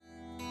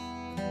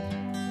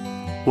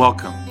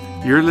Welcome.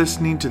 You're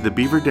listening to the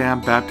Beaver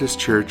Dam Baptist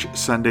Church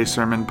Sunday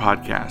Sermon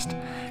Podcast.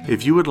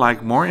 If you would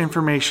like more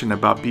information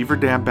about Beaver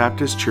Dam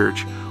Baptist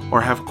Church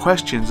or have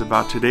questions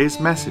about today's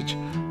message,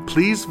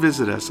 please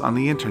visit us on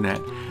the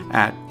internet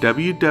at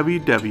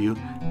www.bdbc.org.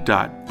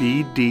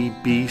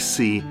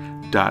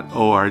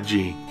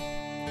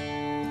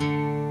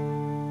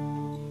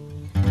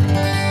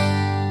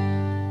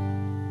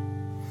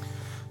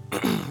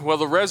 Well,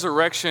 the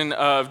resurrection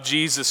of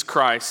Jesus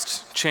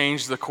Christ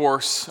changed the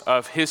course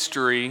of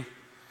history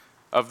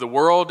of the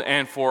world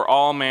and for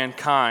all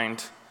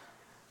mankind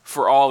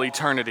for all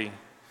eternity.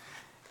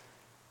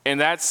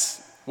 And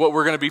that's what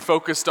we're going to be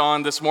focused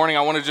on this morning.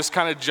 I want to just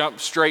kind of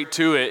jump straight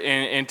to it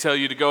and tell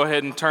you to go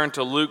ahead and turn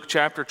to Luke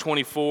chapter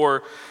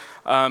 24,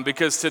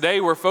 because today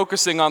we're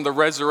focusing on the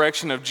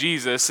resurrection of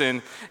Jesus.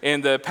 And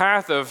the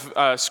path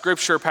of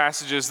scripture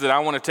passages that I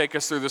want to take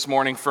us through this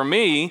morning, for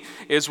me,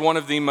 is one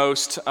of the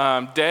most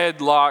lock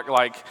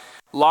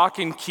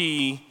and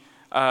key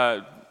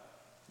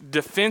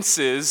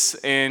defenses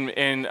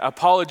and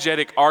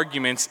apologetic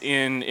arguments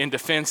in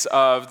defense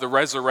of the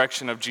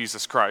resurrection of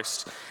Jesus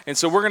Christ. And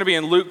so we're going to be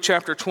in Luke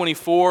chapter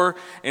 24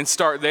 and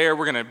start there.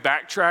 We're going to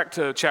backtrack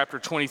to chapter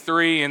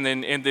 23 and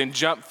then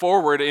jump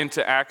forward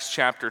into Acts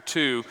chapter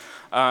 2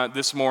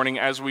 this morning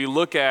as we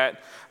look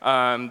at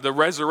the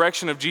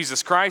resurrection of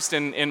Jesus Christ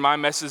in my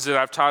message that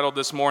I've titled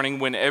this morning,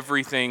 When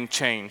Everything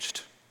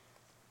Changed.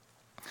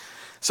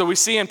 So we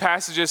see in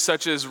passages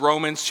such as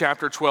Romans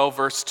chapter 12,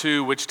 verse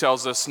 2, which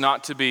tells us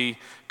not to be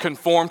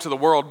conformed to the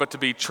world, but to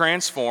be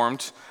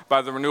transformed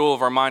by the renewal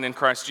of our mind in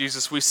Christ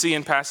Jesus. We see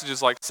in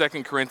passages like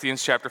 2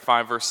 Corinthians chapter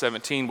 5, verse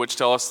 17, which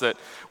tell us that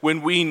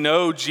when we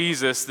know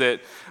Jesus, that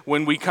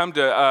when we come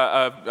to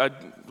a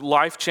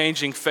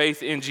life-changing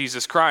faith in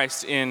Jesus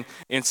Christ, in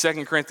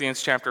 2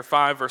 Corinthians chapter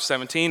 5, verse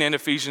 17, and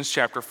Ephesians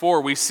chapter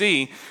 4, we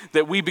see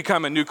that we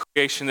become a new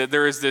creation, that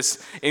there is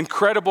this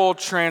incredible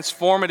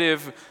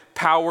transformative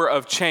power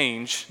of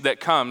change that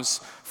comes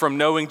from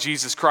knowing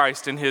Jesus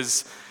Christ in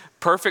his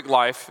perfect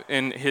life,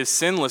 in his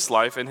sinless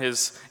life, in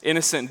his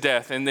innocent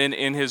death, and then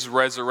in his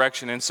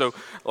resurrection. And so,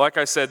 like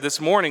I said,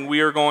 this morning we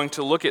are going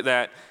to look at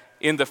that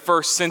in the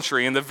first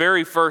century, in the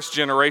very first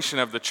generation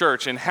of the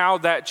church, and how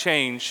that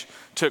change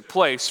took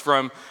place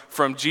from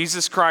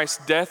Jesus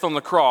Christ's death on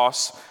the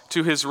cross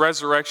to his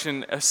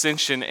resurrection,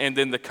 ascension, and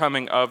then the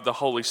coming of the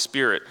Holy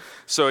Spirit.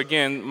 So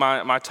again,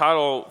 my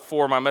title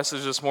for my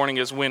message this morning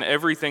is When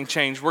Everything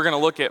Changed. We're going to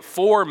look at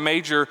four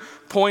major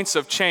points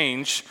of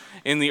change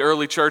in the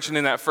early church and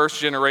in that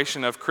first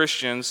generation of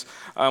Christians.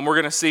 We're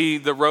going to see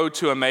the road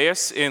to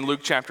Emmaus in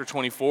Luke chapter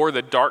 24,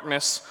 the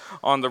darkness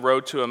on the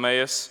road to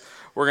Emmaus.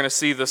 We're going to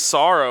see the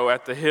sorrow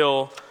at the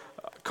hill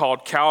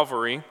called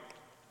Calvary.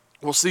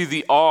 We'll see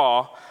the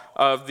awe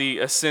of the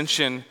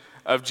ascension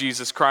of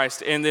Jesus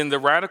Christ, and then the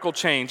radical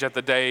change at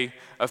the day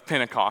of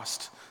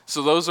Pentecost.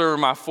 So those are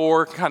my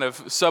four kind of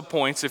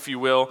subpoints, if you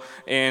will,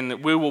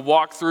 and we will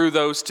walk through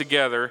those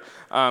together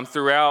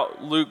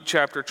throughout Luke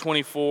chapter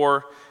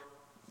 24,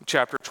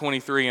 chapter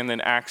 23, and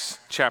then Acts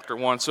chapter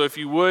 1. So if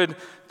you would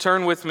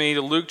turn with me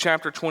to Luke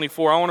chapter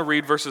 24, I want to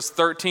read verses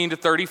 13 to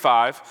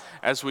 35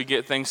 as we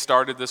get things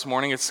started this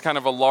morning. It's kind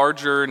of a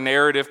larger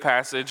narrative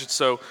passage,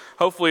 so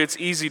hopefully it's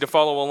easy to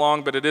follow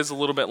along, but it is a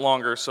little bit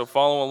longer, so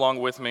follow along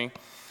with me.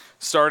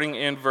 Starting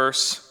in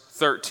verse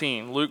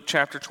 13, Luke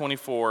chapter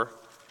 24,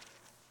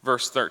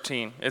 verse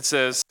 13. It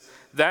says,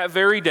 that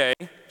very day,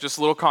 just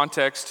a little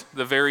context,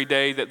 the very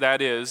day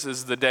that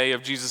is the day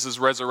of Jesus'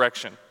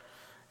 resurrection.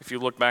 If you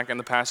look back in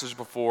the passage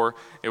before,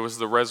 it was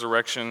the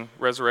resurrection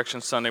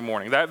Sunday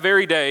morning. That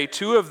very day,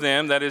 two of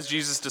them, that is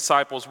Jesus'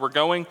 disciples, were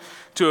going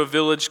to a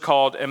village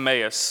called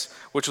Emmaus,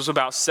 which was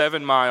about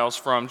 7 miles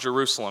from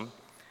Jerusalem.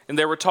 And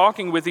they were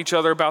talking with each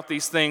other about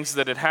these things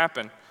that had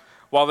happened.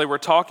 While they were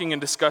talking and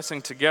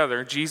discussing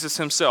together, Jesus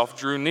himself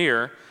drew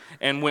near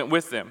and went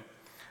with them.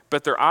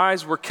 But their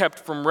eyes were kept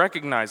from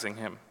recognizing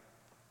him.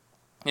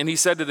 And he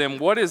said to them,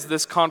 what is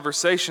this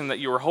conversation that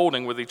you are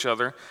holding with each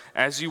other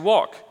as you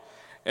walk?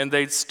 And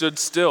they stood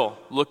still,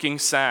 looking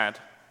sad.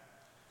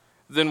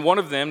 Then one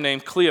of them,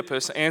 named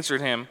Cleopas, answered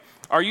him,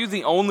 are you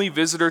the only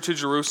visitor to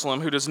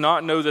Jerusalem who does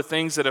not know the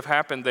things that have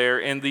happened there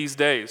in these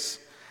days?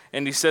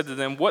 And he said to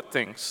them, what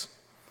things?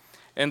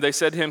 And they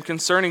said to him,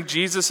 concerning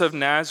Jesus of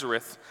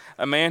Nazareth,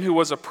 a man who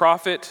was a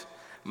prophet,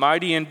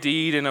 mighty in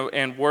deed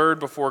and word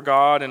before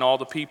God and all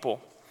the people,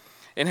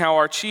 and how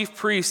our chief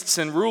priests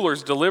and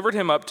rulers delivered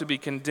him up to be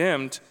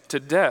condemned to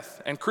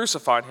death and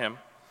crucified him.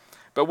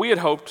 But we had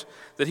hoped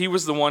that he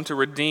was the one to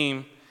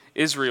redeem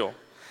Israel.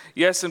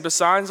 Yes, and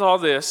besides all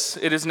this,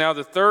 it is now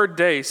the third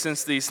day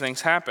since these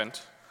things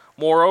happened.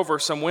 Moreover,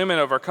 some women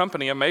of our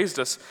company amazed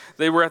us.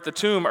 They were at the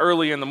tomb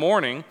early in the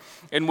morning,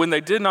 and when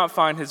they did not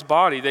find his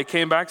body, they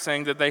came back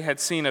saying that they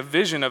had seen a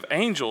vision of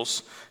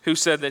angels who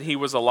said that he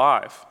was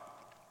alive.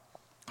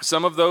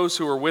 Some of those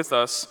who were with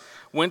us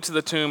went to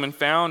the tomb and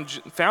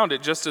found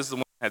it just as the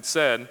women had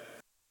said.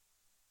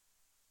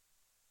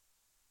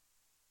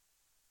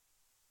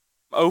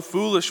 O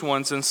foolish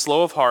ones and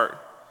slow of heart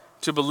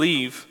to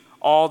believe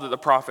all that the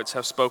prophets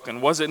have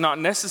spoken? Was it not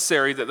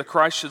necessary that the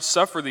Christ should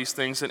suffer these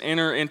things and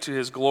enter into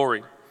his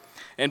glory?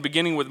 And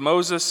beginning with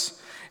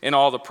Moses and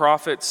all the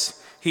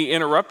prophets, he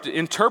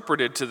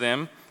interpreted to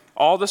them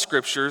all the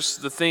scriptures,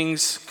 the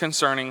things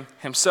concerning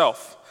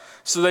himself.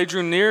 So they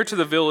drew near to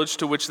the village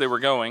to which they were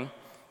going,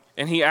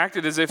 and he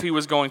acted as if he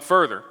was going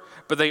further.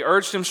 But they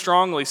urged him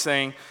strongly,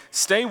 saying,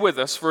 "Stay with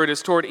us, for it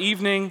is toward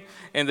evening,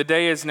 and the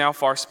day is now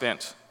far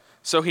spent."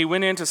 So he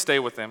went in to stay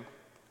with them.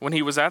 When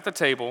he was at the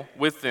table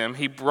with them,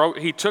 he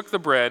took the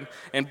bread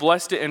and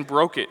blessed it and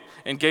broke it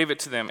and gave it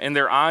to them. And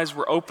their eyes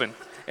were open,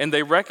 and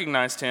they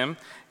recognized him,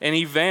 and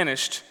he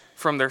vanished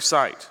from their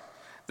sight.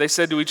 They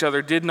said to each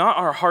other, "Did not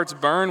our hearts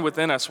burn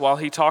within us while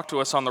he talked to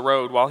us on the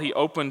road, while he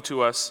opened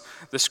to us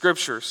the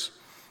scriptures?"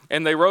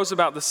 And they rose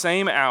about the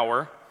same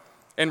hour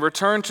and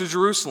returned to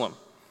Jerusalem.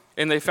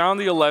 And they found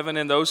the 11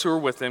 and those who were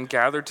with them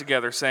gathered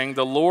together, saying,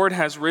 "The Lord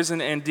has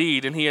risen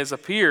indeed, and he has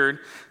appeared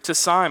to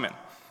Simon."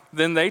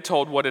 Then they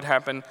told what had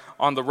happened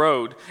on the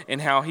road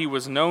and how he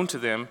was known to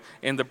them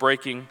in the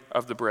breaking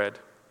of the bread.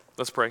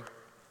 Let's pray.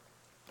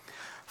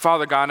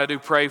 Father God, I do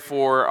pray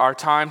for our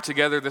time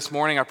together this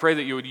morning. I pray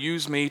that you would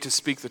use me to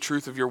speak the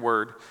truth of your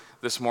word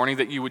this morning,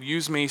 that you would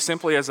use me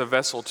simply as a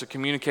vessel to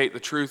communicate the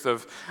truth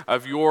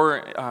of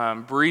your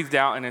breathed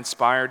out and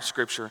inspired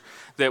scripture,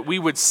 that we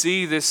would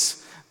see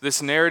this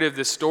narrative,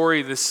 this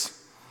story, this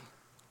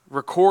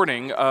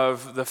recording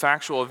of the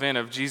factual event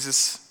of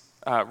Jesus'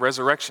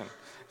 resurrection.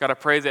 God, I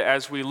pray that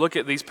as we look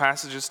at these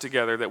passages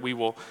together, that we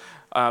will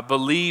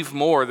believe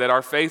more, that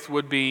our faith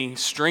would be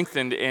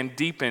strengthened and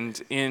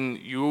deepened in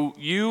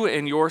you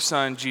and your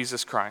Son,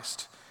 Jesus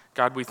Christ.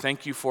 God, we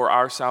thank you for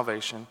our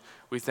salvation.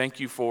 We thank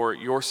you for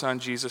your Son,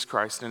 Jesus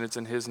Christ, and it's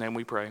in his name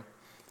we pray.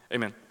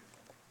 Amen.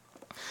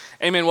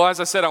 Amen. Well,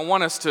 as I said, I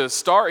want us to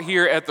start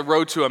here at the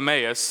road to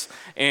Emmaus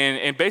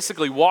and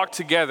basically walk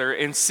together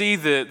and see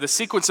the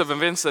sequence of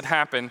events that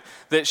happen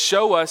that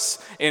show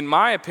us, in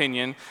my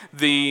opinion,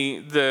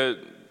 the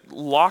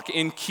lock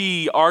and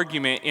key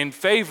argument in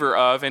favor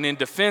of and in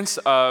defense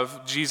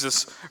of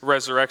Jesus'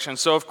 resurrection.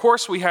 So, of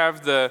course, we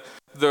have the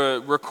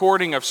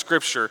recording of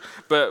Scripture,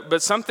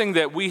 but something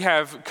that we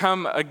have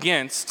come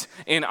against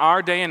in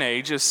our day and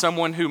age is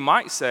someone who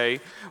might say,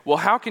 well,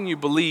 how can you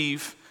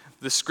believe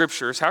the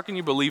Scriptures? How can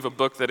you believe a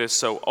book that is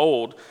so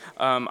old?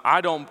 I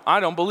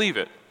don't believe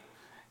it.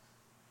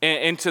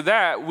 And to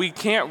that, we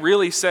can't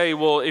really say,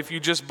 well, if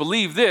you just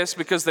believe this,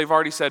 because they've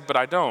already said, but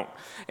I don't.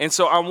 And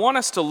so I want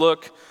us to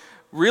look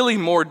really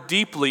more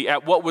deeply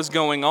at what was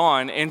going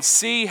on and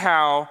see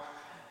how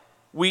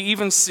we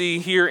even see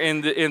here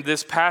in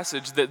this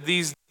passage that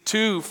these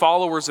two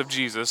followers of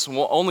Jesus,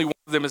 well, only one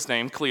of them is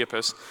named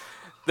Cleopas,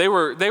 they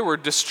were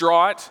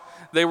distraught,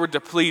 they were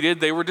depleted,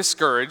 they were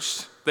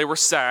discouraged, they were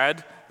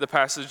sad, the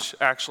passage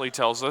actually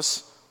tells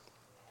us.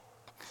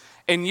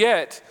 And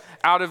yet,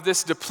 out of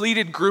this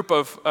depleted group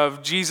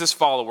of Jesus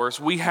followers,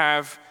 we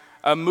have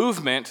a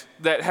movement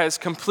that has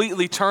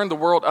completely turned the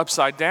world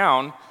upside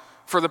down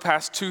for the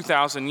past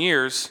 2,000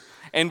 years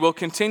and will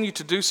continue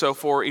to do so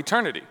for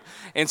eternity.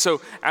 And so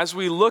as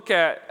we look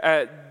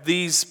at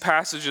these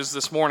passages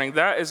this morning,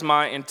 that is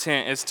my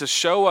intent, is to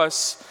show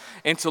us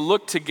and to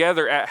look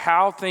together at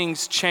how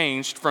things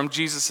changed from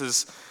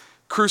Jesus'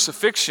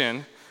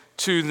 crucifixion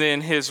to then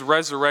his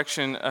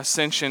resurrection,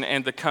 ascension,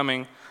 and the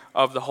coming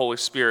of the Holy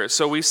Spirit.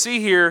 So we see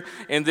here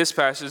in this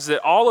passage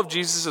that all of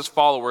Jesus'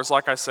 followers,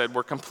 like I said,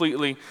 were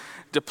completely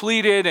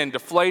depleted and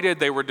deflated.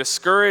 They were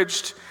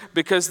discouraged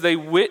because they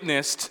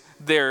witnessed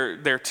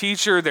their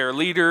teacher, their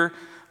leader,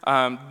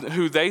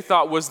 who they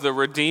thought was the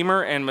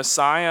Redeemer and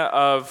Messiah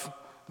of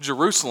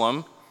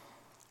Jerusalem.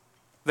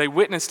 They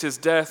witnessed his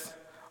death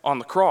on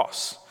the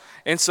cross.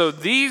 And so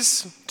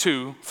these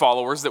two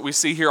followers that we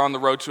see here on the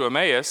road to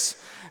Emmaus,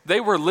 they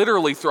were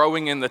literally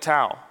throwing in the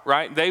towel,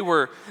 right?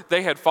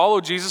 They had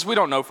followed Jesus. We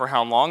don't know for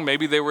how long.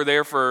 Maybe they were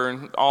there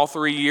for all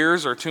 3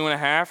 years or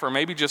 2.5 or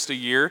maybe just a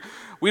year.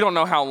 We don't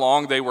know how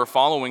long they were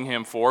following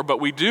him for, but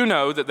we do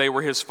know that they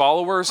were his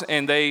followers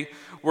and they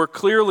were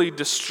clearly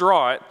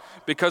distraught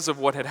because of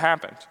what had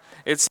happened.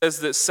 It says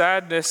that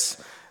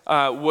sadness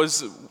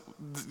was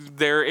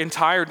their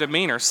entire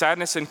demeanor.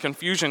 Sadness and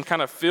confusion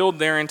kind of filled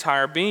their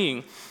entire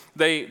being.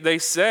 They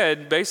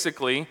said,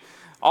 basically,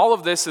 all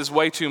of this is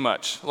way too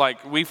much.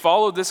 Like, we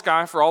followed this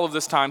guy for all of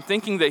this time,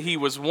 thinking that he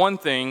was one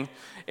thing,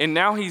 and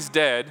now he's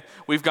dead.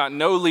 We've got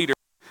no leader.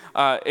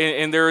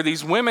 And there are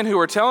these women who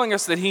are telling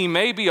us that he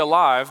may be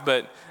alive,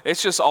 but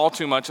it's just all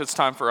too much. It's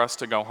time for us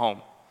to go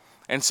home.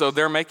 And so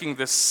they're making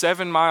this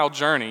 7-mile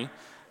journey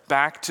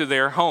back to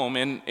their home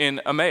in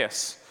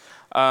Emmaus.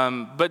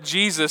 But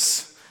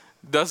Jesus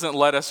doesn't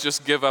let us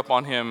just give up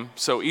on him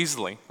so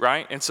easily,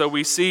 right? And so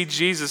we see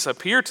Jesus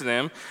appear to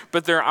them,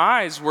 but their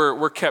eyes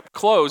were kept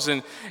closed.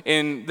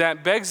 And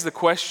that begs the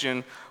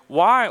question,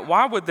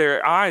 why would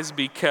their eyes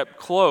be kept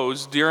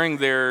closed during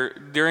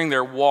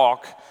their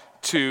walk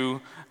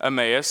to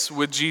Emmaus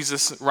with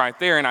Jesus right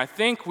there? And I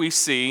think we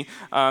see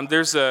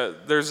there's a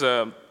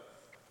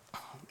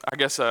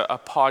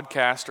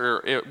podcast,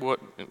 or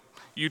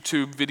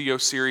YouTube video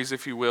series,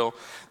 if you will,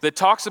 that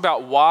talks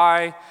about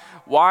why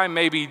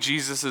maybe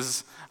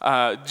Jesus's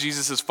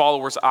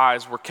followers'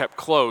 eyes were kept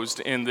closed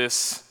in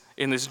this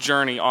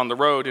journey on the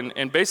road.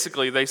 And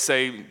basically they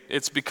say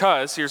it's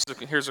because,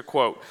 here's a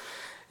quote,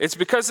 it's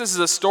because this is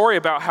a story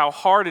about how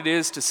hard it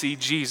is to see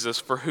Jesus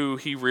for who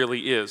he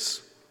really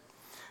is.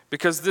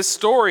 Because this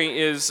story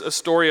is a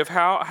story of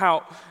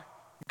how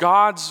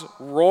God's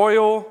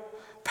royal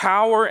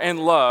power and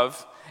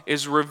love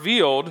is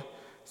revealed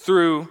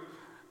through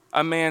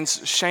a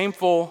man's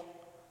shameful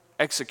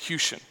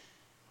execution.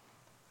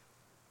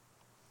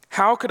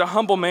 How could a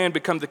humble man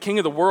become the king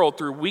of the world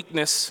through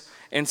weakness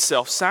and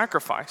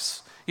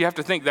self-sacrifice? You have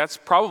to think that's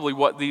probably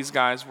what these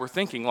guys were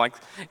thinking. Like,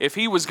 if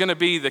he was going to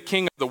be the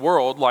king of the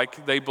world,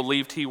 like they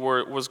believed he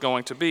was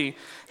going to be,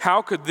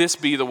 how could this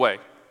be the way?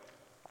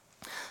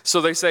 So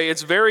they say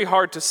it's very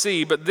hard to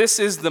see, but this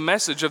is the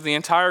message of the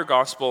entire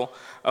Gospel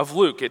of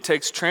Luke. It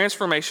takes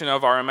transformation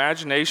of our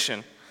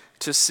imagination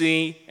to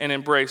see and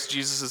embrace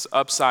Jesus'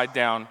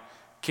 upside-down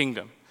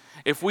kingdom.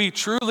 If we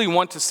truly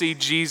want to see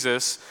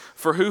Jesus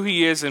for who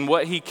he is and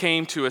what he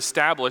came to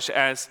establish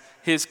as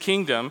his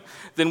kingdom,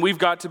 then we've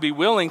got to be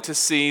willing to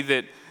see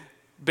that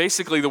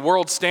basically the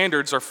world's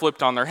standards are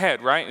flipped on their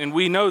head, right? And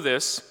we know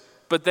this,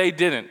 but they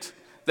didn't.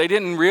 They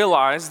didn't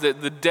realize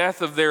that the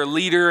death of their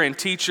leader and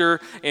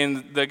teacher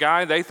and the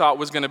guy they thought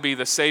was going to be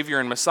the Savior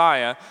and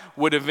Messiah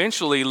would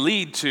eventually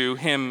lead to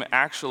him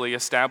actually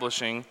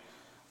establishing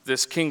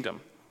this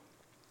kingdom.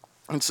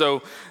 And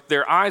so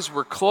their eyes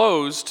were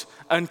closed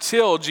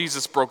until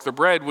Jesus broke the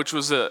bread, which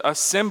was a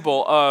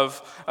symbol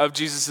of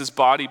Jesus'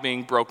 body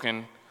being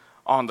broken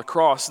on the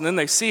cross. And then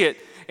they see it,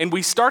 and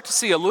we start to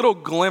see a little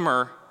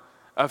glimmer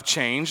of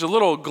change, a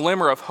little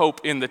glimmer of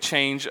hope in the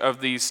change of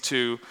these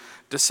two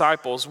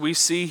disciples. We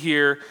see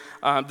here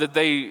that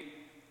they,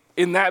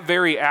 in that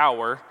very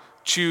hour,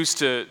 choose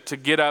to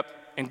get up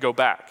and go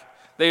back.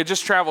 They had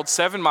just traveled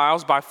 7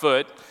 miles by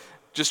foot,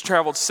 just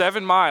traveled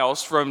 7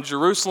 miles from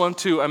Jerusalem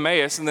to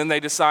Emmaus, and then they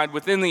decide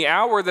within the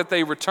hour that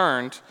they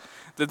returned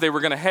that they were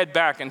going to head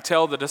back and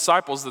tell the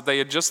disciples that they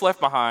had just left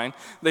behind,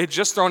 they had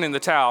just thrown in the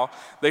towel.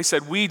 They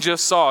said, "We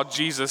just saw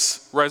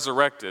Jesus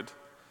resurrected."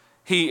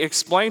 He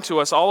explained to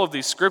us all of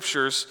these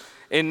scriptures,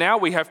 and now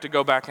we have to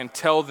go back and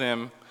tell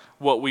them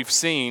what we've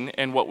seen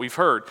and what we've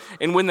heard.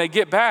 And when they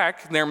get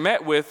back, they're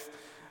met with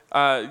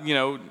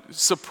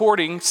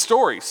supporting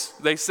stories.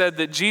 They said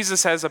that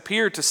Jesus has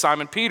appeared to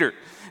Simon Peter.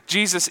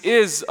 Jesus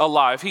is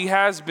alive. He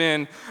has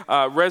been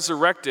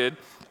resurrected.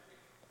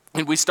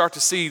 And we start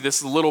to see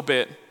this little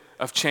bit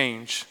of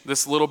change,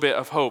 this little bit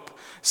of hope.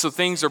 So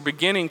things are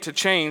beginning to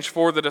change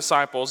for the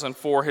disciples and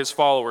for his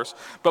followers.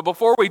 But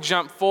before we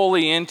jump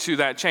fully into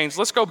that change,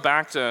 let's go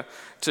back to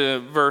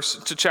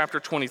chapter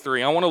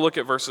 23. I want to look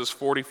at verses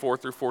 44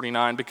 through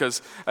 49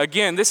 because,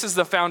 again, this is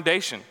the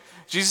foundation.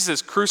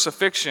 Jesus'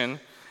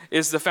 crucifixion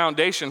is the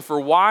foundation for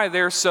why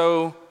they're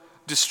so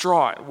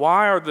distraught.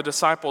 Why are the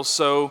disciples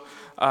so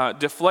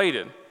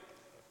deflated?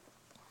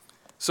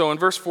 So in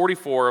verse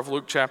 44 of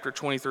Luke chapter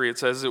 23, it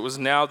says, "It was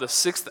now the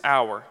 6th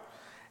hour,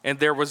 and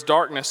there was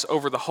darkness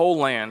over the whole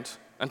land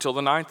until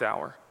the 9th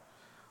hour,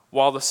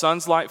 while the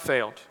sun's light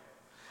failed,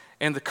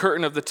 and the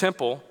curtain of the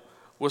temple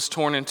was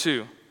torn in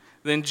two.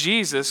 Then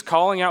Jesus,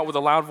 calling out with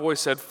a loud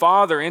voice, said,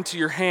 'Father, into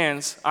your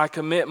hands I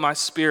commit my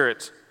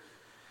spirit.'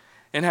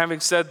 And having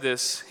said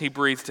this, he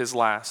breathed his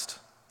last.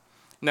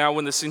 Now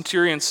when the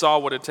centurion saw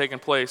what had taken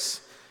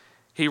place,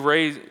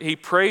 he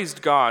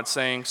praised God,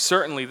 saying,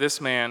 'Certainly this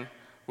man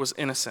was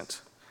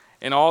innocent.'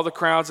 And all the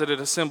crowds that had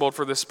assembled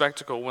for this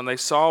spectacle, when they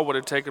saw what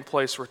had taken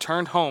place,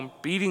 returned home,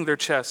 beating their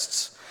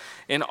chests.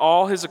 And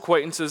all his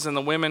acquaintances and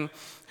the women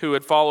who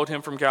had followed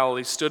him from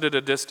Galilee stood at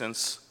a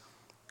distance,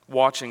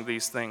 watching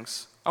these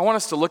things." I want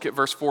us to look at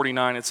verse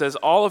 49. It says,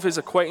 all of his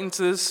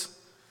acquaintances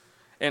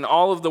and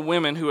all of the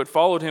women who had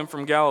followed him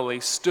from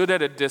Galilee stood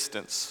at a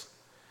distance.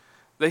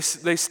 They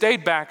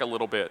stayed back a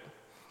little bit.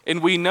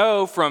 And we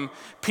know from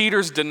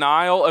Peter's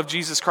denial of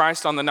Jesus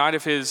Christ on the night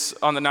of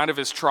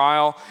his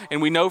trial,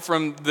 and we know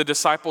from the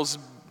disciples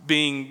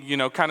being,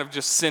 kind of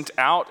just sent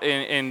out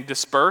and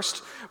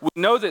dispersed, we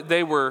know that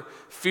they were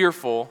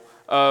fearful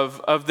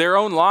of their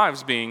own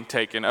lives being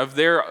taken,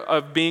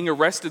 of being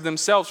arrested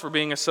themselves for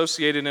being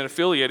associated and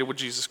affiliated with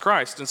Jesus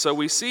Christ. And so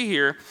we see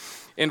here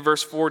in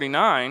verse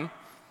 49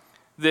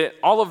 that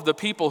all of the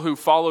people who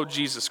followed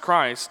Jesus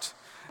Christ,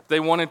 they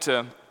wanted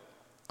to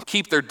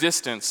keep their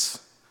distance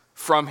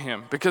from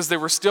him because they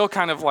were still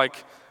kind of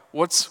like,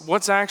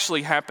 what's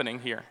actually happening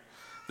here?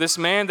 This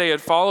man they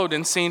had followed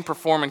and seen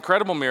perform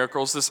incredible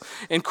miracles, this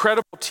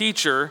incredible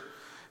teacher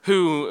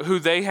who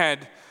they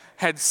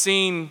had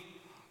seen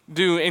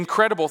do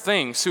incredible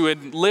things, who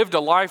had lived a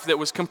life that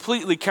was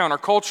completely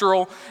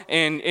countercultural,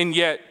 and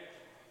yet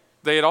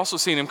they had also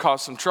seen him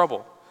cause some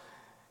trouble.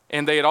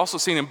 And they had also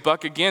seen him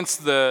buck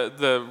against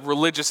the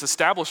religious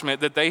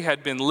establishment that they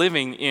had been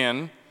living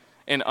in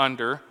and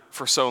under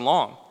for so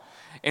long.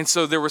 And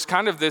so there was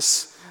kind of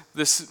this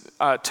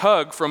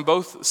tug from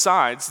both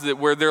sides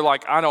where they're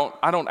like, I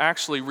don't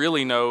actually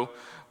really know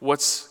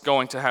what's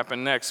going to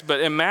happen next.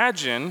 But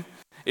imagine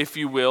if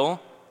you will,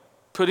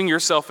 putting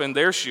yourself in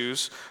their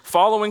shoes,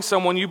 following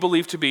someone you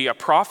believe to be a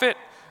prophet,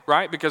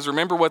 right? Because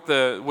remember what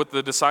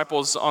the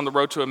disciples on the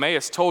road to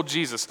Emmaus told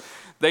Jesus.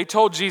 They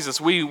told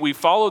Jesus, we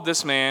followed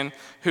this man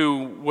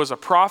who was a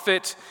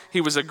prophet.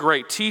 He was a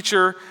great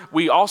teacher.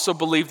 We also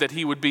believed that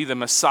he would be the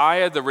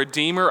Messiah, the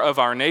Redeemer of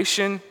our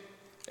nation.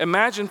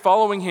 Imagine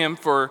following him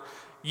for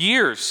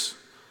years,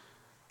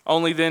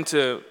 only then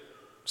to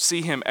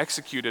see him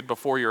executed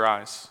before your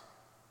eyes.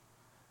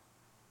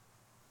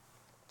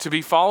 To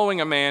be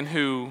following a man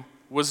who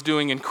was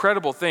doing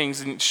incredible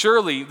things, and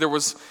surely there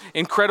was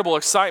incredible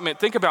excitement.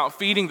 Think about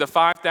feeding the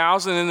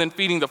 5,000 and then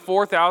feeding the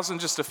 4,000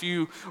 just a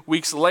few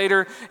weeks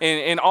later,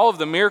 and all of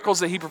the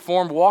miracles that he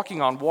performed,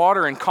 walking on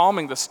water and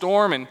calming the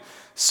storm and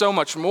so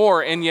much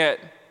more. And yet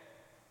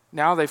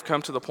now they've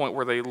come to the point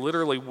where they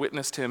literally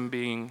witnessed him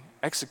being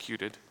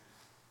executed,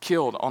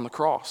 killed on the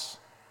cross.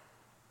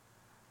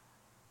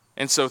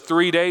 And so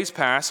 3 days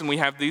pass, and we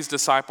have these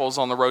disciples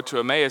on the road to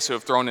Emmaus who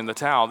have thrown in the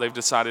towel. They've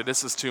decided,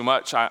 this is too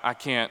much. I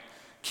can't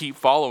keep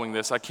following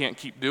this. I can't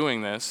keep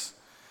doing this.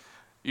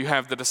 You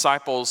have the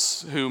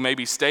disciples who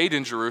maybe stayed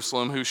in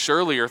Jerusalem, who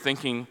surely are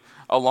thinking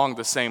along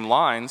the same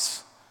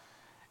lines,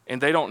 and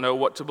they don't know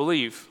what to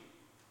believe.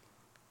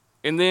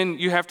 And then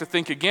you have to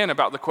think again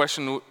about the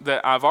question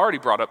that I've already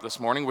brought up this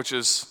morning, which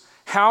is,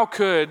 how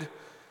could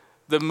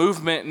the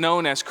movement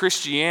known as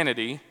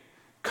Christianity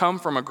come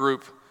from a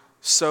group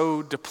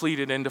so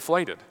depleted and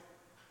deflated?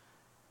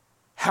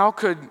 How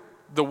could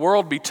the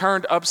world be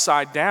turned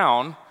upside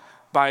down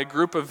by a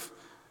group of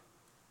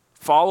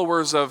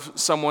followers of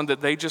someone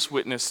that they just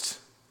witnessed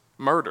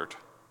murdered?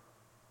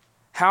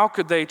 How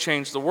could they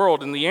change the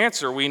world? And the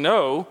answer, we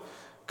know,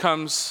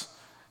 comes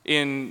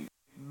in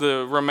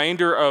the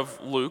remainder of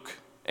Luke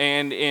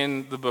and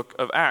in the book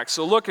of Acts.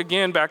 So look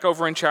again back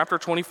over in chapter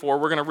 24.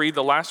 We're going to read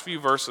the last few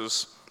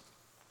verses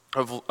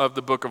of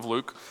the book of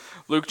Luke.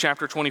 Luke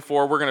chapter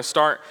 24, we're going to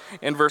start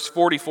in verse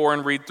 44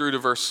 and read through to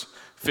verse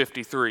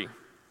 53.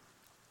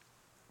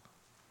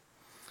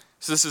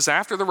 So this is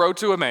after the road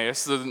to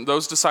Emmaus.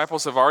 Those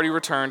disciples have already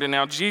returned, and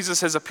now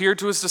Jesus has appeared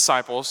to his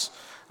disciples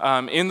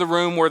in the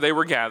room where they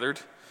were gathered.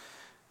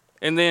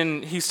 And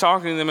then he's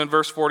talking to them in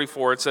verse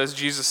 44. It says,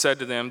 Jesus said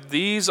to them,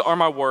 "These are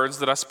my words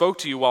that I spoke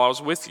to you while I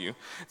was with you,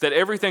 that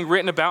everything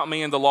written about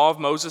me in the law of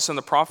Moses and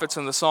the prophets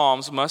and the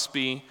Psalms must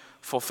be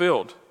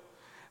fulfilled."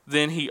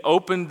 Then he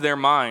opened their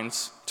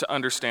minds to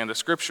understand the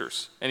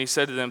scriptures. And he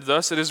said to them,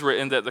 "Thus it is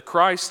written that the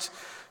Christ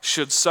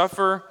should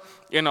suffer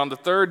and on the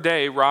third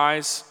day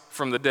rise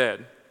from the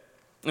dead,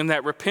 and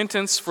that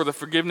repentance for the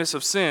forgiveness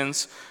of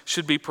sins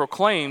should be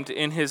proclaimed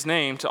in his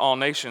name to all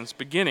nations,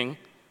 beginning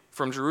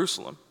from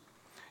Jerusalem.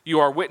 You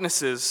are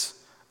witnesses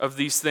of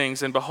these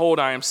things, and behold,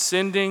 I am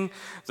sending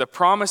the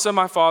promise of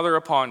my Father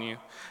upon you,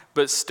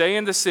 but stay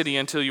in the city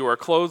until you are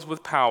clothed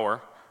with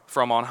power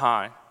from on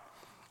high."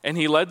 And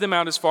he led them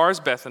out as far as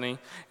Bethany,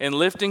 and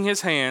lifting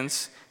his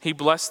hands, he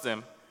blessed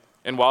them.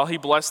 And while he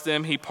blessed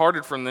them, he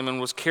parted from them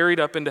and was carried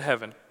up into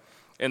heaven.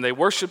 And they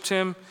worshiped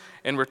him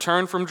and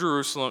returned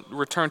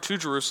to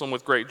Jerusalem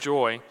with great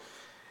joy,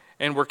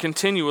 and were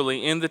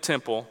continually in the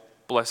temple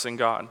blessing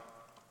God.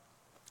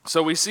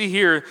 So we see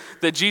here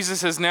that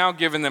Jesus has now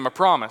given them a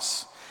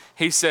promise.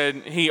 He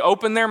said he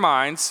opened their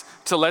minds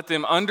to let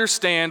them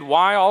understand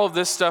why all of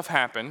this stuff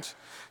happened,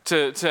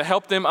 to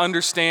help them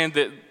understand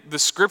that the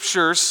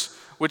scriptures,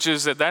 which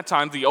is at that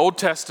time the Old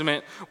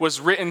Testament,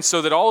 was written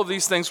so that all of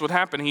these things would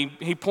happen.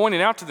 He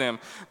pointed out to them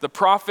the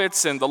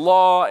prophets and the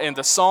law and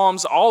the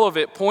Psalms, all of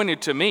it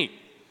pointed to me.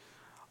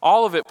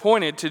 All of it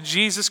pointed to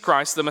Jesus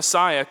Christ, the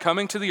Messiah,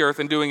 coming to the earth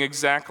and doing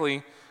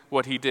exactly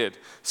what he did.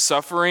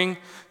 Suffering,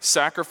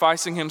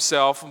 sacrificing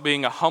himself,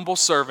 being a humble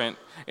servant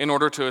in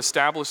order to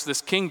establish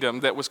this kingdom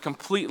that was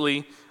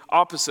completely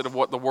opposite of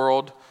what the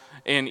world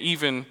and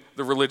even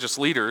the religious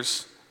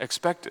leaders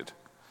expected.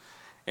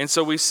 And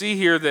so we see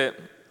here that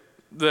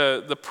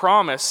the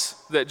promise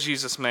that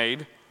Jesus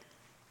made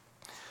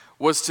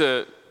was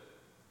to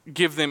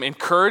give them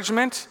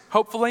encouragement,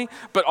 hopefully,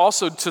 but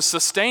also to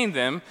sustain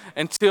them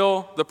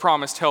until the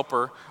promised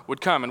helper would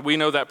come. And we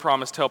know that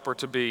promised helper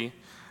to be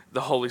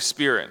the Holy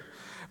Spirit.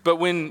 But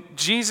when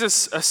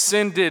Jesus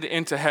ascended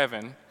into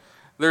heaven,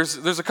 there's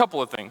a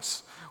couple of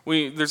things.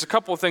 There's a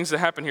couple of things that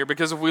happen here,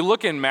 because if we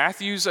look in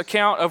Matthew's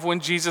account of when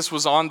Jesus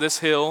was on this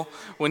hill,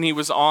 when he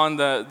was on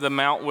the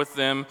mount with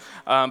them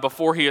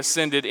before he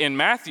ascended, in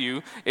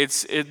Matthew,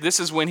 this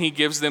is when he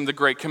gives them the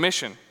Great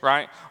Commission,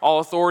 right? All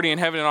authority in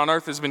heaven and on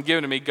earth has been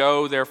given to me.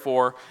 Go,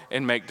 therefore,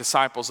 and make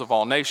disciples of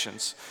all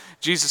nations.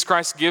 Jesus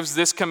Christ gives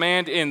this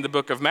command in the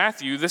book of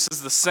Matthew. This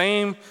is the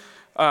same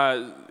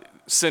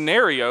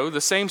scenario, the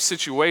same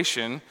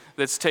situation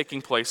that's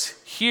taking place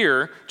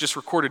here, just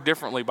recorded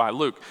differently by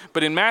Luke.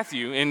 But in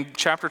Matthew, in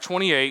chapter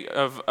 28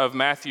 of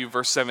Matthew,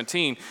 verse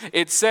 17,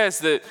 it says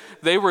that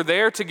they were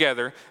there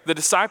together, the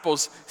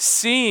disciples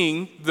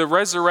seeing the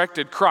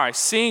resurrected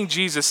Christ, seeing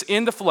Jesus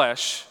in the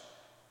flesh,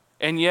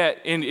 and yet,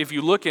 if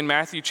you look in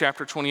Matthew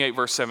chapter 28,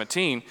 verse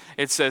 17,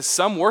 it says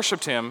some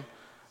worshiped him,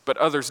 but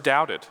others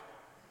doubted.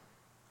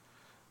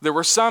 There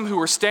were some who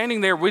were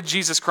standing there with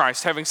Jesus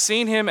Christ, having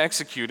seen him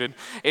executed,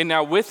 and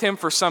now with him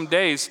for some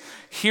days,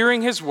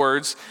 hearing his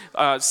words,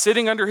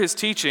 sitting under his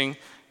teaching,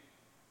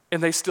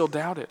 and they still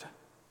doubted.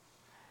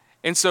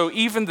 And so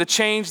even the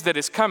change that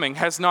is coming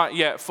has not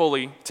yet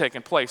fully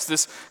taken place.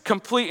 This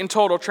complete and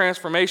total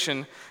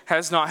transformation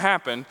has not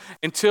happened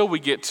until we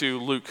get to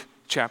Luke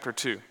chapter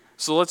 2.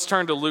 So let's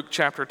turn to Luke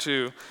chapter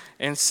 2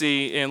 and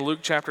see in Luke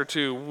chapter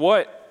 2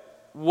 what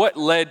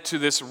led to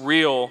this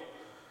real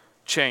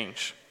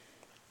change.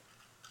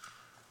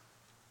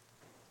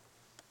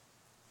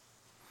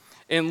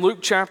 In Luke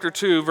chapter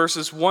 2,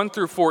 verses 1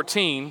 through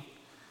 14,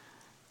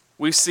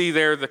 we see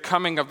there the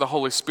coming of the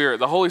Holy Spirit.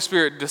 The Holy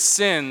Spirit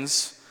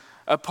descends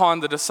upon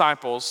the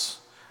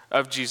disciples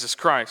of Jesus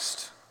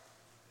Christ.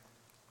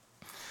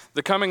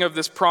 The coming of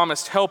this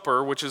promised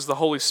helper, which is the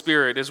Holy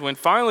Spirit, is when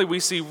finally we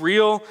see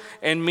real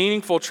and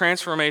meaningful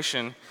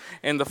transformation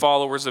in the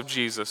followers of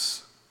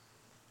Jesus.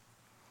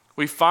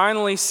 We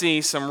finally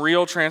see some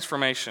real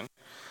transformation.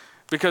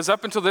 Because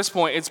up until this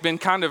point, it's been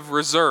kind of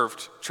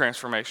reserved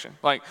transformation.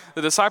 Like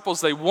the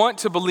disciples, they want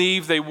to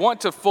believe, they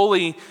want to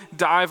fully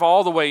dive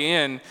all the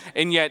way in,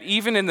 and yet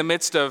even in the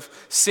midst of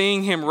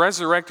seeing him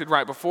resurrected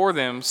right before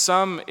them,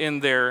 some in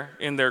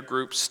their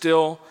group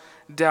still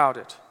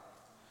doubted.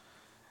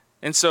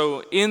 And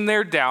so in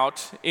their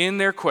doubt, in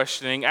their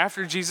questioning,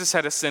 after Jesus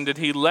had ascended,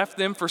 he left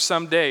them for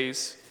some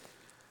days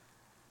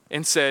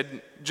and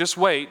said, just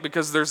wait,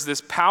 because there's this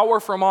power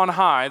from on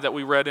high that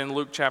we read in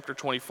Luke chapter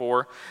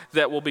 24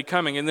 that will be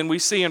coming. And then we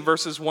see in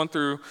verses 1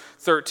 through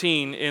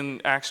 13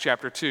 in Acts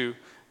chapter 2,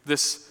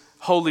 this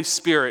Holy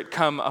Spirit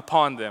come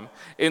upon them.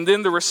 And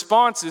then the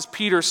response is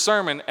Peter's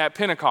sermon at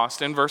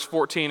Pentecost in verse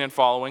 14 and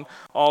following,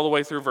 all the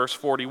way through verse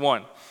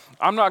 41.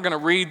 I'm not going to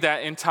read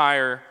that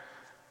entire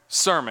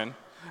sermon,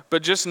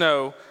 but just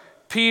know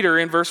Peter,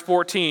 in verse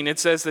 14, it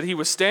says that he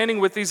was standing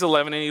with these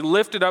 11, and he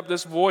lifted up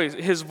his voice,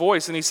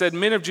 and he said,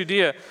 "Men of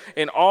Judea,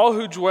 and all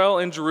who dwell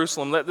in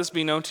Jerusalem, let this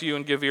be known to you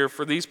and give ear,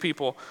 for these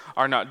people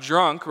are not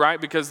drunk," right?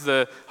 Because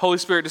the Holy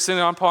Spirit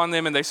descended upon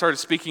them, and they started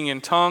speaking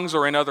in tongues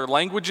or in other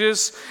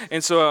languages.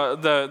 And so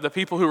the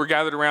people who were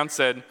gathered around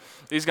said,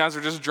 "These guys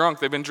are just drunk.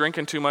 They've been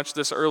drinking too much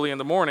this early in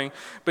the morning."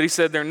 But he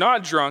said, "They're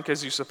not drunk,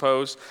 as you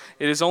suppose.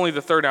 It is only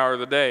the third hour of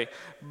the day."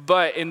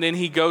 And then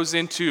he goes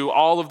into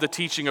all of the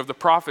teaching of the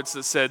prophets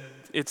that said,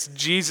 it's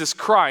Jesus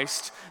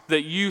Christ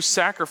that you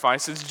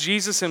sacrifice. It's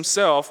Jesus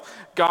himself,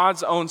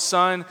 God's own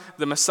Son,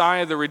 the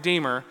Messiah, the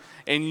Redeemer,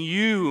 and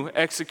you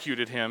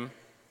executed him.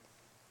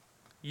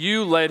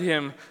 You led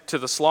him to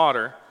the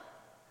slaughter.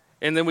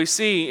 And then we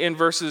see in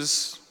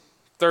verses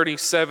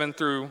 37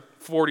 through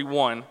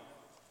 41,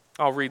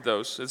 I'll read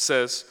those. It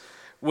says,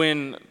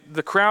 when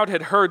the crowd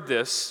had heard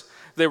this,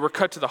 they were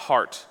cut to the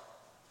heart.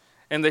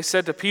 And they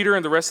said to Peter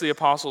and the rest of the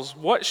apostles,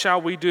 "What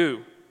shall we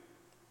do?"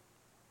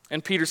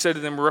 And Peter said to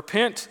them,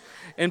 "Repent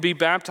and be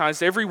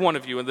baptized, every one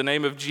of you, in the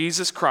name of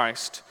Jesus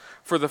Christ,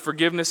 for the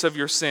forgiveness of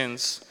your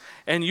sins,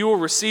 and you will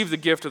receive the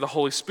gift of the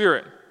Holy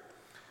Spirit.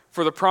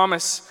 For the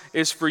promise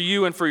is for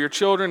you and for your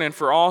children and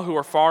for all who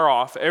are far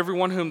off,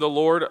 everyone whom the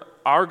Lord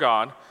our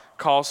God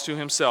calls to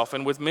himself."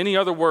 And with many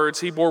other words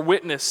he bore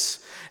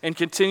witness and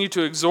continued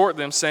to exhort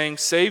them, saying,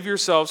 "Save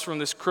yourselves from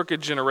this crooked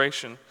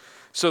generation."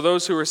 So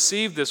those who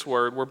received this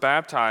word were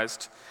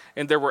baptized,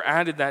 and there were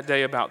added that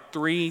day about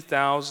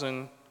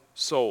 3,000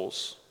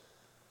 souls.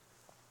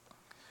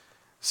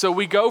 So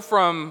we go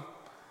from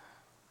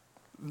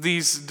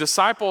these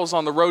disciples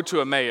on the road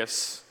to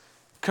Emmaus,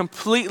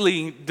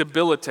 completely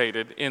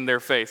debilitated in their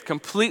faith,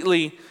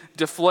 completely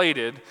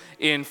deflated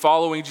in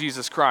following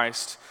Jesus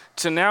Christ,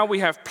 to now we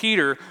have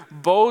Peter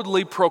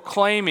boldly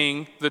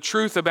proclaiming the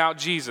truth about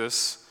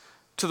Jesus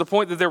to the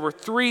point that there were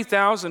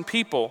 3,000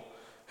 people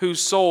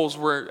whose souls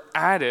were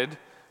added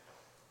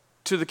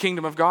to the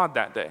kingdom of God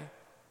that day.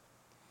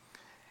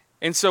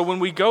 And so when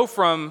we go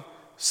from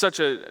such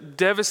a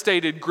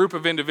devastated group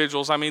of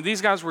individuals, I mean,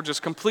 these guys were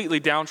just completely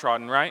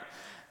downtrodden, right?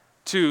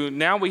 To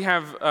now we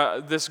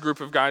have this group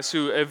of guys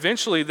who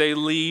eventually they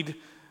lead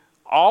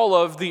all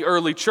of the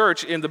early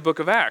church in the book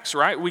of Acts,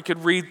 right? We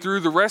could read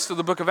through the rest of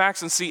the book of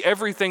Acts and see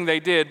everything they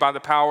did by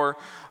the power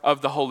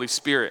of the Holy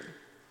Spirit.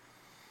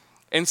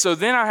 And so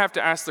then I have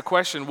to ask the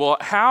question, well,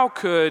 how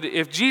could,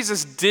 if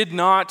Jesus did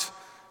not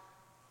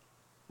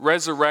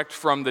resurrect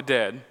from the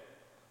dead,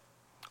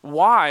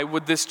 why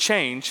would this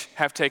change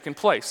have taken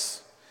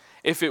place?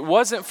 If it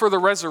wasn't for the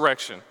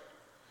resurrection,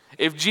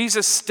 if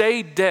Jesus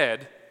stayed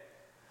dead,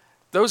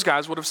 those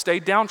guys would have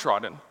stayed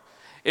downtrodden.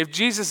 If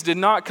Jesus did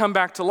not come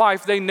back to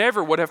life, they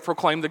never would have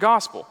proclaimed the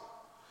gospel.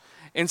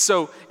 And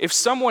so if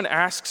someone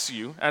asks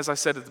you, as I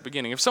said at the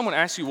beginning, if someone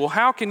asks you, well,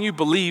 how can you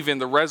believe in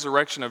the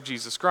resurrection of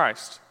Jesus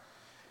Christ?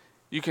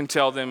 You can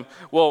tell them,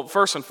 well,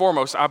 first and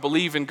foremost, I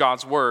believe in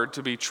God's word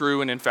to be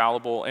true and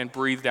infallible and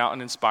breathed out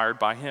and inspired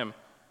by him.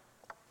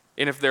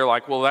 And if they're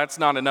like, well, that's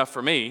not enough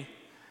for me,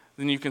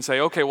 then you can say,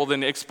 okay, well,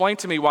 then explain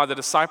to me why the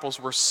disciples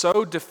were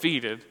so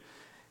defeated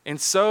and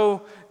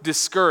so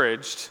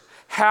discouraged,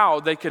 how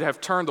they could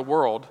have turned the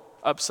world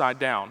upside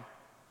down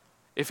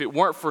if it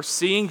weren't for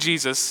seeing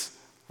Jesus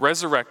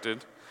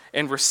resurrected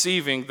and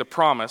receiving the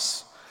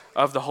promise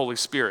of the Holy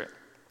Spirit.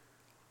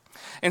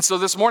 And so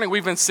this morning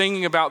we've been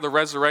singing about the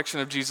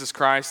resurrection of Jesus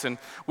Christ, and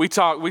we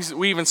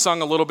even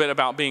sung a little bit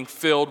about being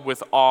filled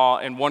with awe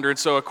and wonder. And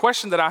so a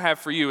question that I have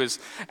for you is,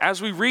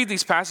 as we read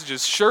these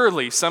passages,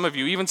 surely some of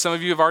you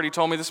have already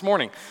told me this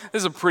morning,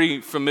 this is pretty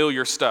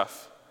familiar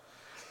stuff.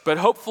 But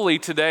hopefully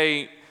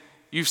today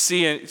you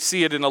see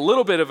it in a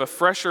little bit of a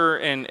fresher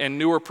and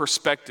newer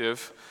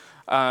perspective,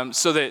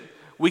 so that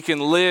we can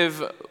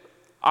live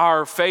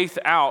our faith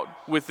out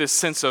with this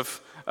sense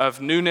of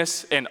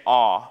newness and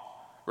awe,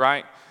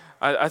 right?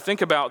 I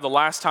think about the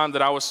last time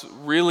that I was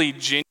really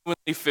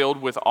genuinely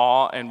filled with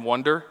awe and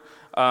wonder.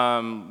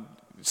 Some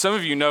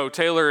of you know,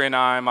 Taylor and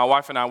I, my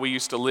wife and I, we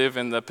used to live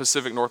in the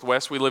Pacific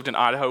Northwest. We lived in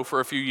Idaho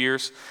for a few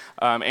years,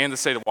 and the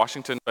state of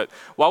Washington. But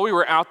while we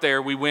were out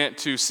there, we went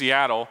to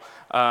Seattle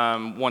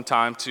one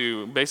time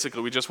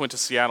we just went to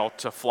Seattle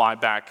to fly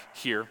back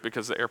here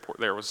because the airport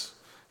there was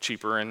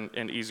cheaper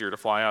and easier to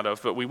fly out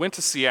of. But we went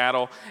to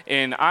Seattle,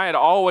 and I had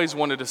always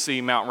wanted to see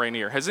Mount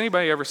Rainier. Has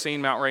anybody ever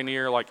seen Mount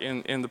Rainier, like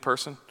in the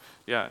person?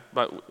 Yeah,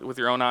 but with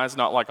your own eyes,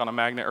 not like on a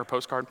magnet or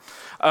postcard.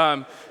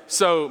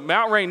 So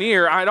Mount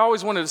Rainier, I'd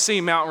always wanted to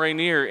see Mount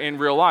Rainier in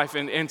real life.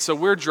 And so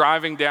we're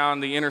driving down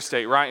the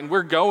interstate, right? And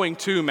we're going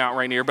to Mount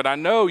Rainier, but I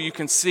know you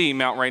can see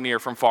Mount Rainier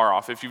from far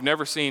off. If you've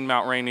never seen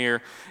Mount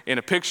Rainier in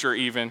a picture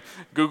even,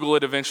 Google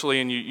it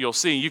eventually and you'll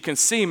see. You can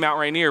see Mount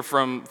Rainier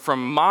from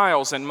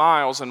miles and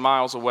miles and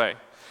miles away.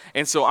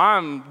 And so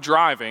I'm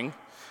driving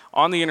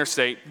on the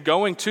interstate,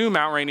 going to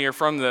Mount Rainier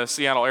from the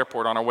Seattle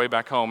airport on our way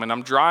back home. And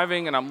I'm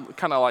driving, and I'm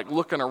kind of like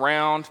looking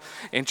around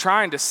and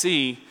trying to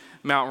see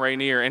Mount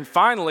Rainier. And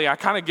finally, I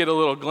kind of get a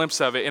little glimpse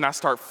of it, and I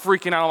start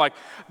freaking out. I'm like,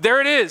 there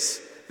it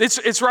is.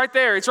 It's right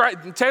there. It's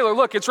right. Taylor,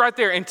 look, it's right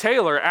there. And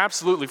Taylor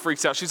absolutely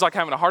freaks out. She's like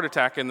having a heart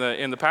attack in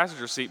the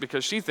passenger seat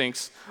because she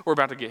thinks we're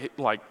about to get hit,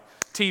 like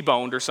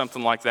T-boned or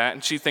something like that,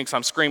 and she thinks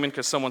I'm screaming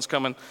because someone's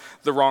coming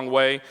the wrong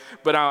way.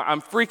 But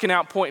I'm freaking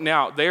out, pointing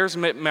out, there's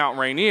Mount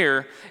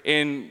Rainier,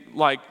 and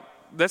like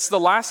that's the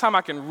last time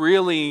I can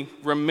really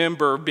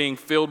remember being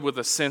filled with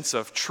a sense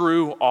of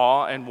true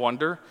awe and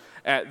wonder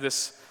at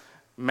this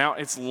mount.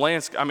 It's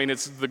landscape. I mean,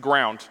 it's the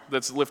ground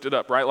that's lifted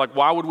up, right? Like,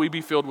 why would we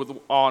be filled with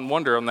awe and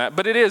wonder on that?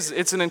 But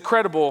it's an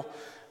incredible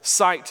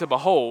sight to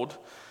behold,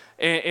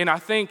 and I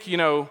think, you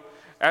know,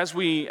 as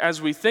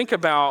we think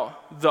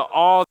about the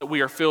awe that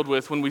we are filled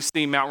with when we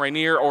see Mount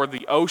Rainier or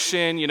the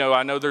ocean, you know,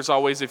 I know there's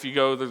always,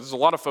 there's a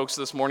lot of folks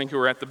this morning who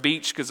are at the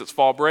beach because it's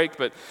fall break,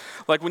 but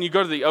like when you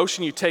go to the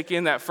ocean, you take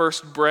in that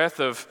first breath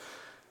of,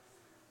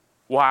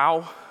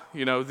 wow,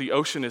 you know, the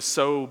ocean is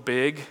so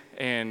big.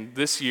 And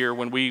this year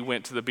when we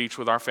went to the beach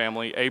with our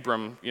family,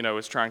 Abram, you know,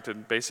 is trying to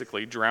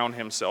basically drown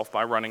himself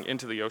by running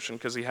into the ocean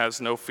because he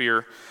has no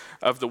fear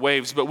of the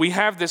waves. But we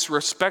have this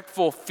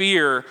respectful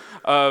fear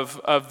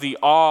of the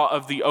awe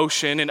of the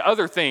ocean and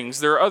other things.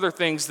 There are other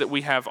things that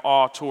we have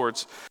awe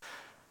towards.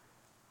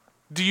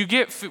 Do you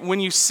get, when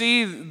you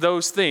see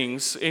those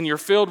things and you're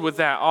filled with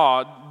that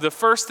awe, the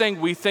first thing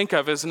we think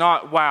of is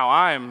not, wow,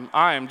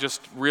 I am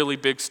just really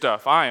big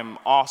stuff. I am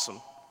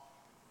awesome.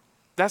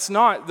 That's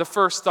not the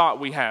first thought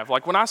we have.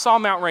 Like when I saw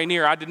Mount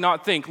Rainier, I did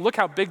not think, look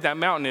how big that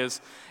mountain is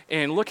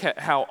and look at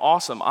how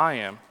awesome I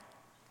am.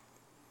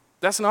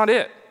 That's not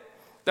it.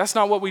 That's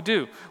not what we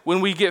do. When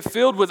we get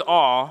filled with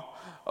awe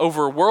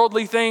over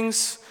worldly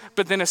things,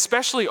 but then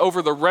especially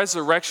over the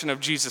resurrection of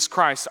Jesus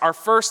Christ, our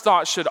first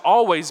thought should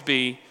always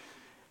be,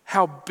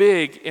 how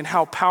big and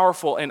how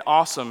powerful and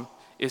awesome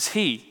is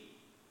He?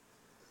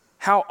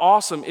 How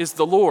awesome is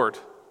the Lord?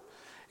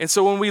 And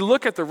so when we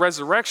look at the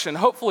resurrection,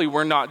 hopefully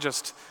we're not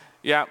just,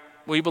 yeah,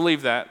 we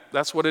believe that.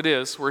 That's what it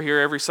is. We're here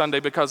every Sunday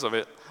because of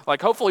it.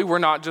 Like, hopefully we're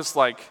not just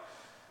like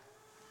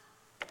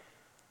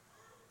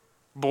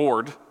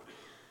bored.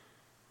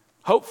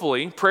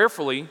 Hopefully,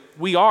 prayerfully,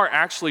 we are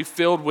actually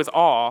filled with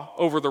awe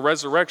over the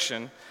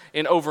resurrection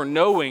and over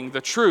knowing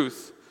the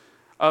truth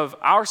of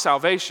our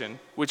salvation,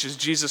 which is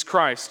Jesus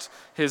Christ,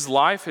 His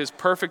life, His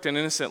perfect and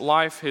innocent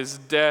life, His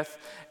death,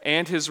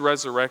 and His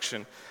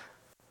resurrection.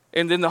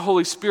 And then the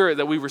Holy Spirit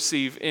that we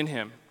receive in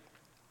Him.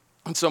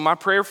 And so my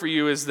prayer for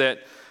you is that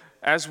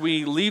as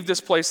we leave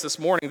this place this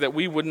morning, that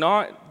we would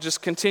not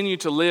just continue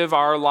to live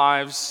our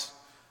lives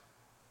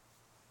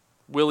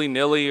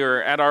willy-nilly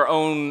or at our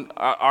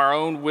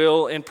own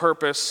will and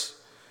purpose.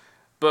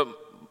 But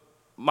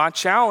my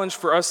challenge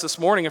for us this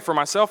morning and for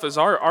myself is,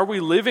 are we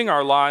living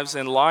our lives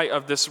in light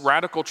of this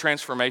radical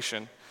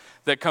transformation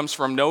that comes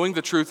from knowing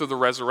the truth of the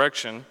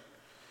resurrection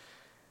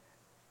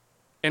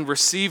and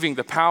receiving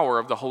the power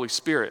of the Holy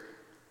Spirit?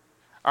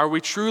 Are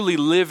we truly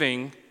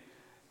living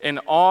an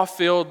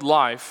awe-filled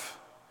life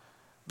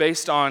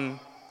based on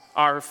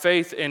our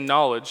faith and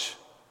knowledge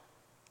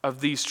of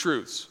these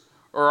truths?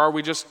 Or are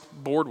we just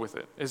bored with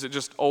it? Is it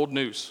just old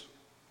news?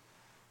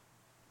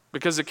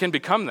 Because it can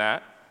become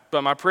that,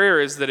 but my prayer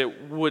is that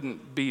it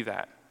wouldn't be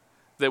that.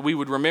 That we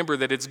would remember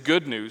that it's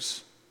good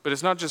news, but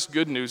it's not just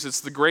good news,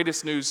 it's the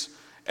greatest news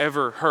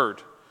ever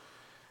heard.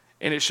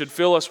 And it should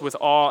fill us with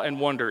awe and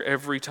wonder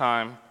every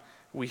time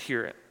we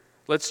hear it.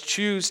 Let's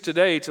choose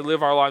today to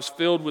live our lives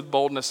filled with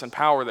boldness and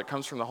power that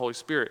comes from the Holy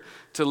Spirit,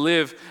 to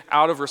live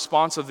out of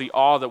response of the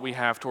awe that we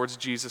have towards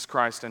Jesus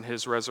Christ and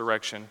his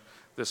resurrection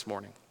this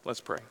morning. Let's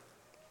pray.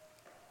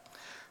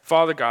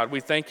 Father God, we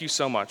thank you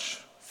so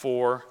much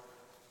for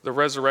the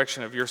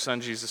resurrection of your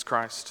Son, Jesus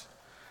Christ.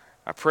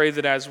 I pray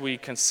that as we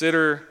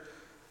consider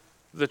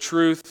the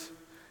truth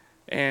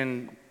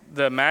and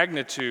the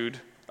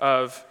magnitude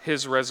of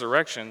his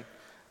resurrection,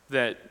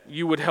 that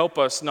you would help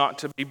us not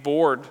to be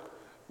bored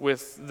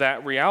with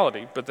that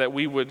reality, but that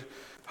we would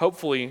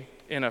hopefully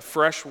in a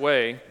fresh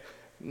way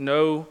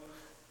know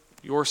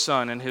your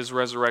Son and his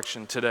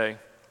resurrection today,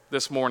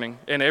 this morning,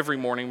 and every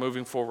morning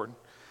moving forward.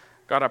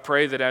 God, I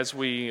pray that as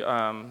we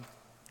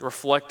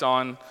reflect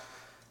on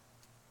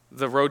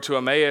the road to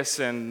Emmaus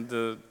and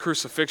the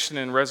crucifixion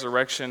and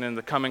resurrection and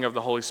the coming of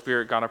the Holy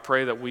Spirit, God, I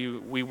pray that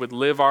we would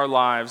live our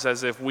lives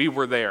as if we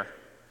were there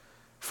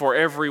for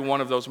every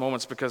one of those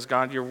moments, because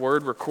God, your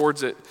word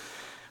records it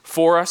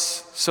for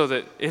us so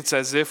that it's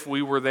as if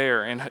we were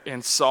there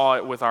and saw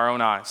it with our own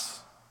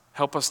eyes.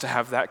 Help us to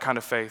have that kind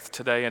of faith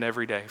today and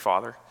every day,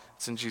 Father.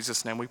 It's in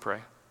Jesus' name we pray.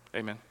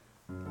 Amen.